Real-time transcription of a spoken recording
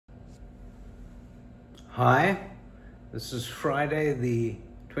Hi, this is Friday the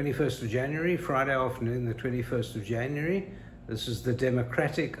 21st of January, Friday afternoon the 21st of January. This is the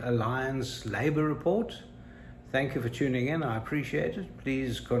Democratic Alliance Labour Report. Thank you for tuning in, I appreciate it.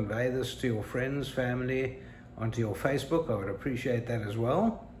 Please convey this to your friends, family, onto your Facebook. I would appreciate that as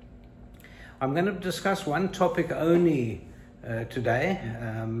well. I'm going to discuss one topic only today.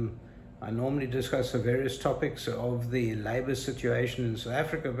 I normally discuss the various topics of the labour situation in South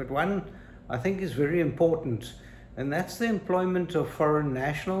Africa, but one I think is very important, and that's the employment of foreign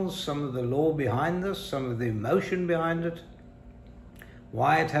nationals, some of the law behind this, some of the emotion behind it,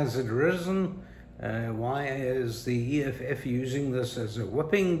 why it has arisen, why is the EFF using this as a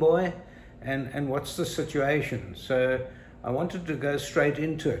whipping boy, and what's the situation. So I wanted to go straight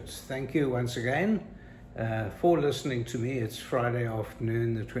into it. Thank you once again for listening to me. It's Friday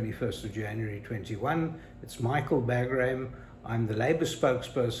afternoon, the 21st of January 21. It's Michael Bagram. I'm the Labour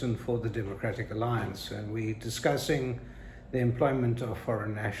spokesperson for the Democratic Alliance, and we're discussing the employment of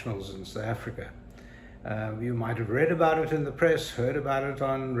foreign nationals in South Africa. You might have read about it in the press, heard about it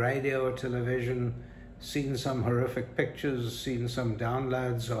on radio or television, seen some horrific pictures, seen some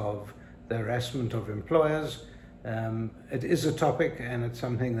downloads of the harassment of employers. It is a topic, and it's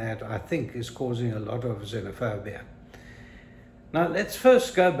something that I think is causing a lot of xenophobia. Now, let's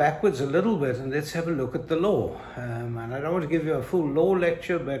first go backwards a little bit and let's have a look at the law. And I don't want to give you a full law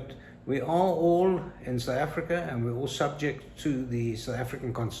lecture, but we are all in South Africa and we're all subject to the South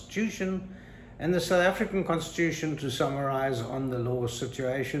African Constitution. And the South African Constitution, to summarize on the law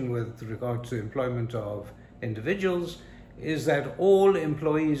situation with regard to employment of individuals, is that all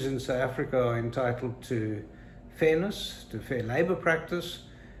employees in South Africa are entitled to fairness, to fair labour practice,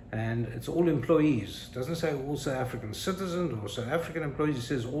 and it's all employees. It doesn't say all South African citizens or South African employees, it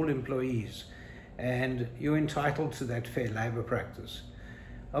says all employees. And you're entitled to that fair labour practice.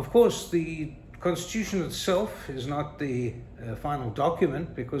 Of course, the Constitution itself is not the final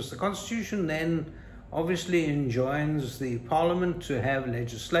document, because the Constitution then obviously enjoins the Parliament to have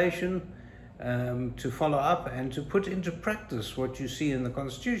legislation to follow up and to put into practice what you see in the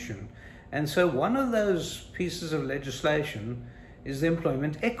Constitution. And so one of those pieces of legislation is the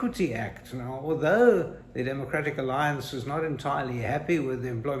Employment Equity Act. Now, although the Democratic Alliance is not entirely happy with the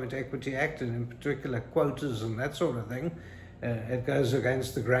Employment Equity Act, and in particular quotas and that sort of thing, it goes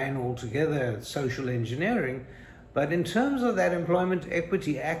against the grain altogether, it's social engineering. But in terms of that Employment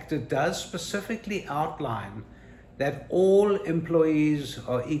Equity Act, it does specifically outline that all employees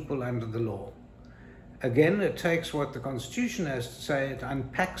are equal under the law. Again, it takes what the Constitution has to say, it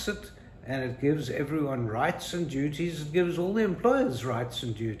unpacks it, and it gives everyone rights and duties. It gives all the employers rights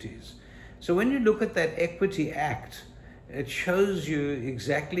and duties. So when you look at that Equity Act, it shows you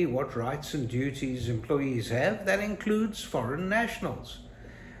exactly what rights and duties employees have. That includes foreign nationals.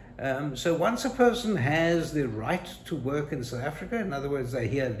 So once a person has the right to work in South Africa, in other words, they're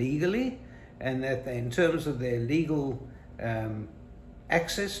here legally, and that they, in terms of their legal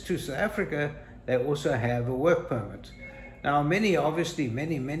access to South Africa, they also have a work permit. Now, many employees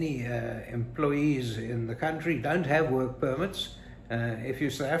in the country don't have work permits. If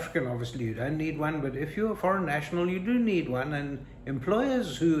you're South African, obviously you don't need one, but if you're a foreign national, you do need one. And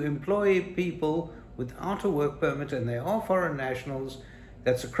employers who employ people without a work permit, and they are foreign nationals,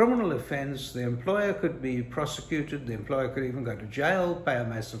 that's a criminal offense. The employer could be prosecuted, the employer could even go to jail, pay a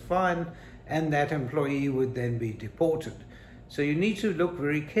massive fine, and that employee would then be deported. So you need to look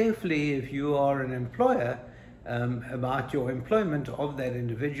very carefully, if you are an employer, about your employment of that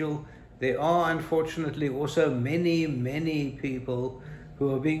individual. There are unfortunately also many people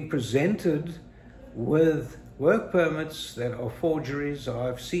who are being presented with work permits that are forgeries.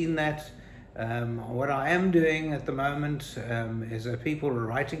 I've seen that. What I am doing at the moment is that people are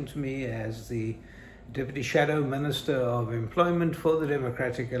writing to me as the Deputy Shadow Minister of Employment for the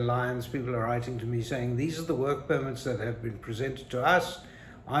Democratic Alliance. People are writing to me saying, these are the work permits that have been presented to us.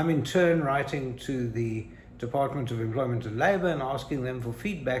 I'm in turn writing to the Department of Employment and Labour and asking them for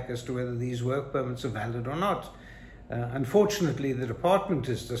feedback as to whether these work permits are valid or not. Unfortunately, the department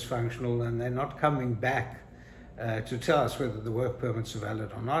is dysfunctional and they're not coming back to tell us whether the work permits are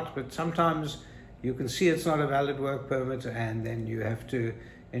valid or not. But sometimes you can see it's not a valid work permit, and then you have to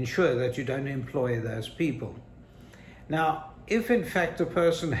ensure that you don't employ those people. Now, if in fact a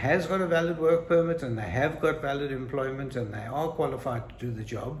person has got a valid work permit and they have got valid employment and they are qualified to do the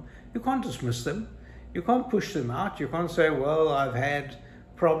job, you can't dismiss them. You can't push them out. You can't say, well, I've had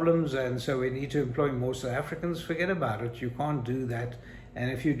problems and so we need to employ more South Africans. Forget about it. You can't do that.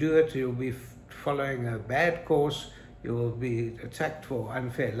 And if you do it, you'll be following a bad course. You will be attacked for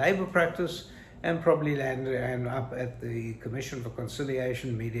unfair labour practice. and probably land up at the Commission for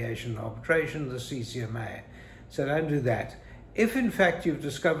Conciliation, Mediation and Arbitration, the CCMA. So don't do that. If in fact you've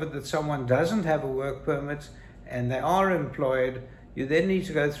discovered that someone doesn't have a work permit and they are employed, you then need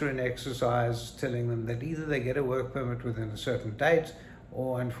to go through an exercise telling them that either they get a work permit within a certain date,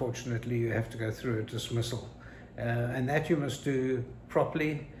 or unfortunately you have to go through a dismissal. And that you must do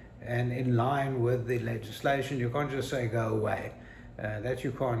properly and in line with the legislation. You can't just say go away. That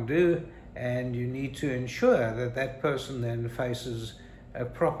you can't do, and you need to ensure that that person then faces a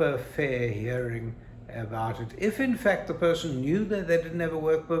proper, fair hearing about it. If in fact the person knew that they didn't have a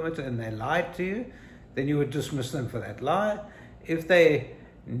work permit and they lied to you, then you would dismiss them for that lie. If they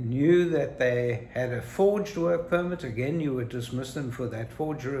knew that they had a forged work permit, again you would dismiss them for that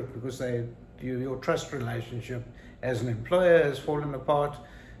forgery, because your trust relationship as an employer has fallen apart.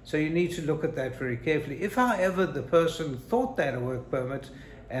 So you need to look at that very carefully. If, however, the person thought they had a work permit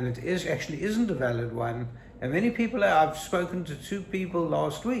and it actually isn't a valid one, and many people, I've spoken to 2 people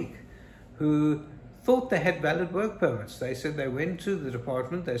last week who thought they had valid work permits. They said they went to the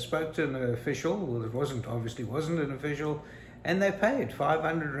department, they spoke to an official, well, it obviously wasn't an official, and they paid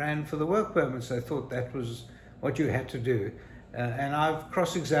 500 Rand for the work permits. They thought that was what you had to do. And I've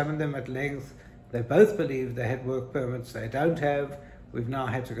cross-examined them at length. They both believe they had work permits. They don't have. We've now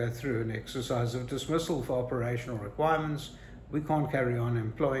had to go through an exercise of dismissal for operational requirements. We can't carry on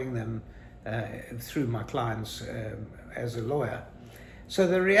employing them through my clients as a lawyer. So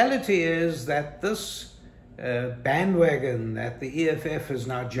the reality is that this bandwagon that the EFF has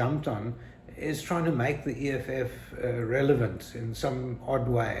now jumped on is trying to make the EFF relevant in some odd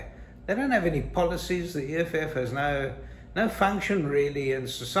way. They don't have any policies. The EFF has no function really in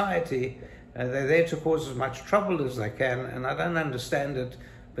society. They're there to cause as much trouble as they can, and I don't understand it,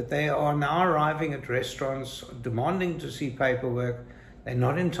 but they are now arriving at restaurants demanding to see paperwork. They're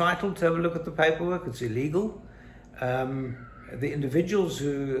not entitled to have a look at the paperwork. It's illegal. The individuals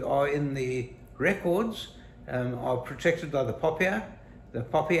who are in the records are protected by the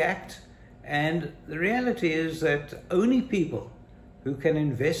POPI Act, and the reality is that only people who can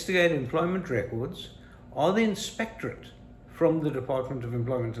investigate employment records are the inspectorate from the Department of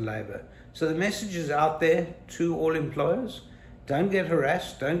Employment and Labour. So the message is out there to all employers: don't get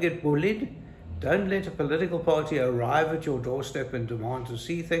harassed, don't get bullied, don't let a political party arrive at your doorstep and demand to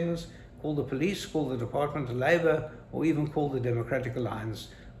see things. Call the police, call the Department of Labour, or even call the Democratic Alliance.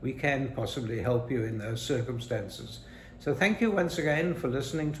 We can possibly help you in those circumstances. So thank you once again for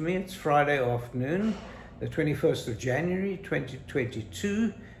listening to me. It's Friday afternoon, the 21st of January,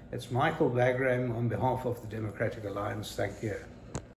 2022. It's Michael Bagram on behalf of the Democratic Alliance. Thank you.